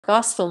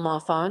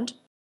Gosfilmofond.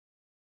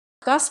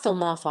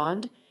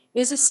 Gosfilmofond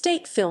is a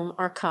state film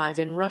archive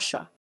in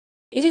Russia.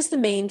 It is the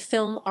main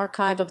film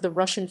archive of the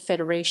Russian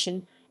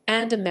Federation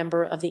and a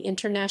member of the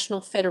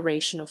International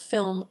Federation of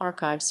Film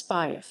Archives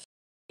FIAF.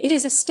 It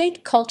is a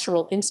state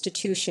cultural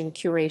institution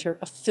curator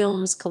of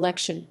films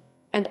collection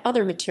and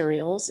other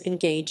materials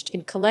engaged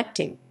in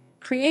collecting,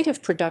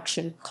 creative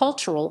production,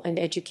 cultural and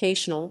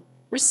educational,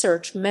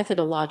 research,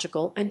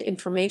 methodological, and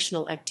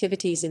informational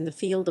activities in the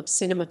field of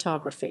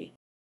cinematography.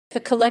 The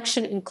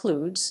collection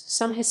includes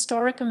some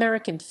historic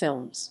American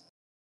films.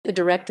 The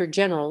Director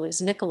General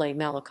is Nikolay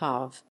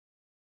Malakov.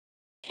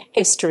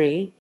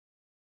 History.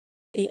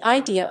 The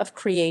idea of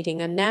creating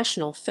a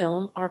national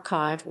film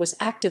archive was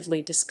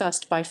actively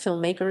discussed by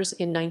filmmakers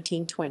in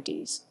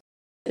 1920s.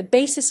 The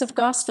basis of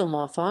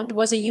Gosfilmofond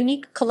was a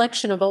unique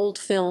collection of old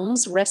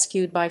films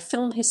rescued by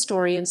film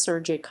historian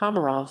Sergei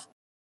Komarov.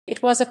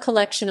 It was a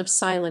collection of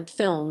silent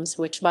films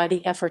which, by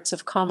the efforts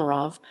of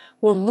Komarov,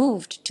 were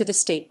moved to the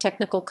State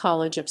Technical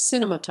College of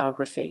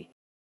Cinematography.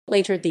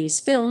 Later these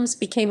films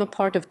became a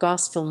part of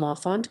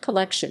Gosfilmofond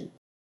collection.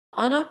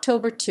 On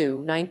October 2,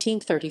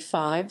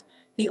 1935,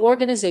 the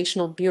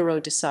Organizational Bureau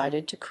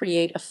decided to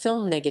create a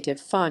film negative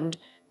fund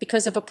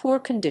because of poor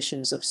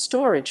conditions of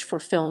storage for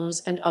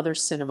films and other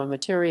cinema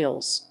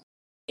materials.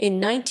 In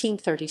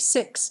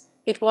 1936,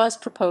 it was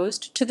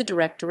proposed to the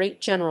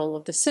Directorate General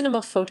of the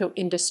Cinema Photo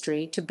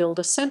Industry to build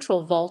a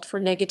central vault for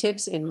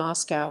negatives in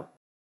Moscow.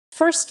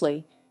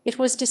 Firstly, it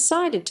was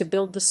decided to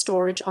build the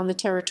storage on the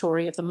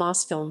territory of the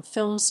Mosfilm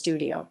film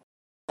studio,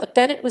 but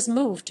then it was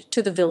moved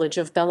to the village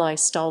of Belaya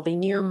Stalby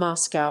near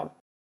Moscow.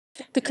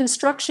 The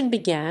construction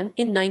began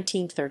in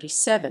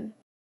 1937.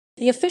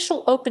 The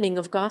official opening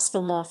of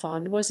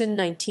Gosfilmofond was in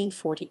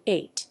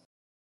 1948.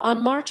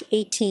 On March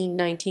 18,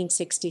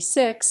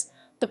 1966,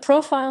 the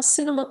Profile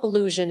Cinema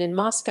Illusion in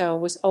Moscow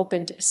was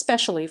opened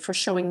especially for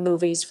showing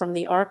movies from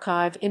the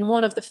archive in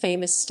one of the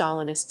famous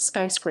Stalinist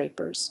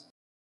skyscrapers.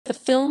 The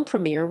film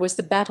premiere was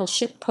The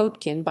Battleship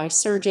Potkin by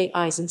Sergei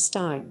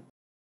Eisenstein.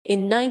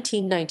 In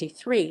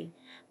 1993,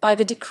 by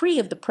the decree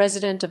of the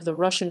President of the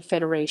Russian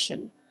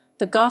Federation,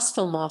 the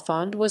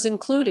Gosfilmofond was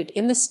included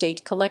in the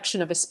state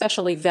collection of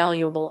especially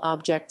valuable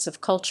objects of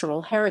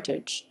cultural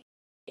heritage.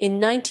 In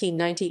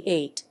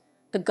 1998,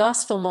 the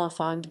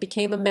Gosfilmofond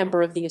became a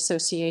member of the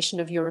Association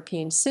of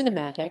European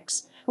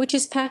Cinematics, which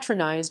is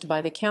patronized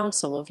by the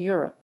Council of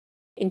Europe.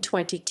 In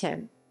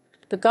 2010,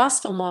 the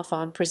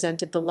Gosfilmofond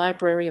presented the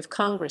Library of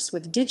Congress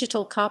with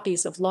digital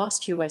copies of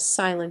lost U.S.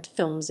 silent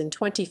films. In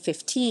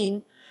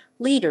 2015,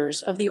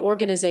 leaders of the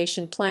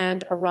organization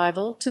planned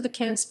arrival to the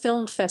Cannes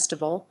Film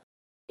Festival.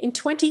 In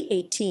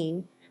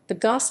 2018, the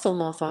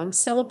Gosfilmofond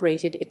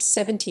celebrated its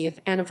 70th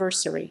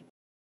anniversary.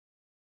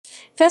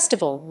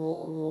 Festival.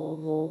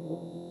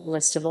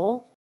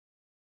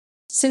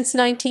 Since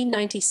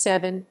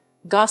 1997,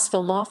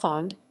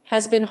 Gosfilmofond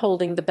has been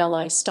holding the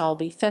Belaya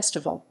Stalby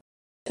Festival.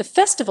 The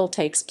festival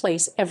takes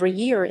place every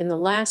year in the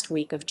last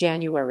week of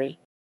January.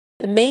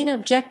 The main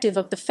objective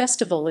of the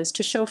festival is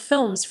to show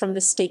films from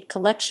the state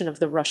collection of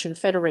the Russian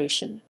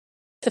Federation.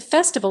 The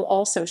festival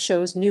also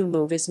shows new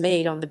movies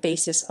made on the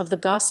basis of the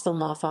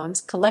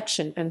Gosfilmofond's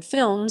collection and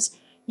films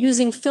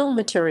using film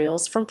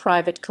materials from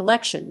private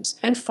collections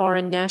and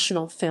foreign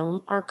national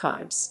film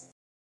archives.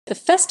 The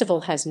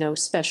festival has no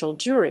special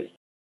jury.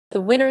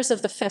 The winners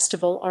of the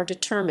festival are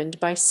determined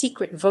by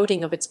secret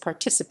voting of its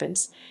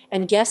participants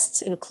and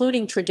guests,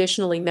 including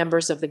traditionally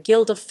members of the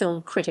Guild of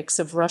Film Critics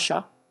of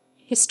Russia,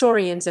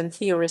 historians and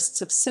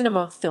theorists of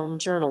cinema film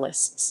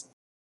journalists.